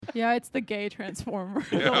Yeah, it's the gay Transformer.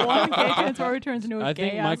 The one gay Transformer turns into a I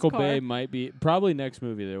gay think Michael car. Bay might be probably next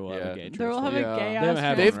movie. There will have a gay There will have Transformer. a gay They ass haven't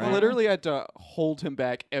had They've one, right? literally had to hold him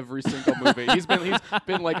back every single movie. He's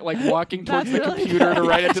been like walking towards That's the really computer to good.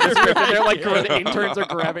 write into the script, and they're like the interns are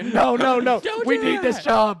grabbing. No, we need this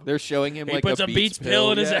job. They're showing him He like puts a Beats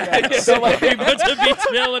pill in his ass. So, like, He puts a Beats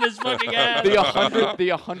pill in his fucking ass. The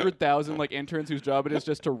 100,000 like interns whose job it is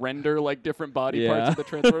just to render like different body parts Yeah. of the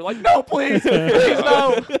Transformer. Like, no, please,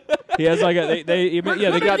 no. He has like a they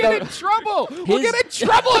got get in trouble. We'll get in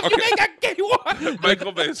trouble if you make a gay one.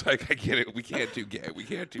 Michael Bay's like, I get it. We can't do gay. We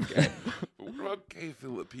can't do gay. But what about gay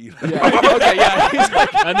Filipino? Yeah. Okay, yeah. He's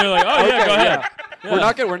like, and they're like, oh yeah, go ahead.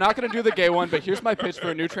 yeah. We're not gonna do the gay one, but here's my pitch for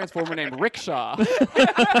a new Transformer named Rickshaw.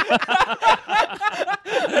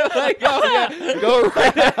 Like, oh yeah, go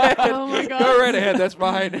right ahead. Oh my god. Go right ahead. That's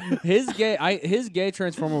fine. His gay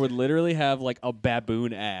Transformer would literally have like a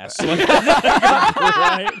baboon ass,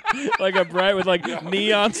 like a bright with like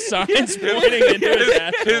neon signs pointing into his His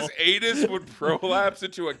asshole. anus would prolapse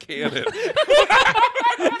into a cannon.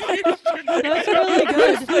 That's really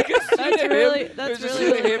good. That's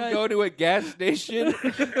really him good. go to a gas station.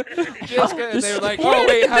 Just and they're like, Oh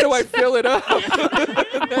wait, how do I fill it up?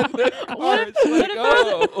 What if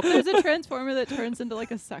there's a Transformer that turns into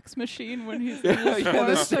like a sex machine when he's in his yeah, form?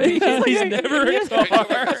 the So he's Sibian. like He's never a Like car.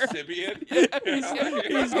 a Sibian.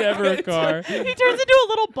 He's never a car. he turns into a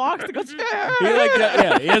little box that goes. He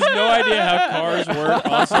he has no idea how cars work.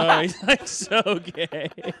 Also, he's like so gay.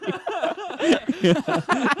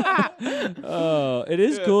 Oh, it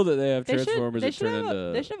is cool that they have Transformers that turn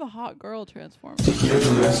into. They should have a hot girl Transformer. To hear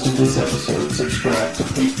the rest of this episode, subscribe to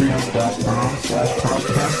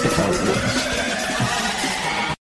patreon.com/podcastdepartment.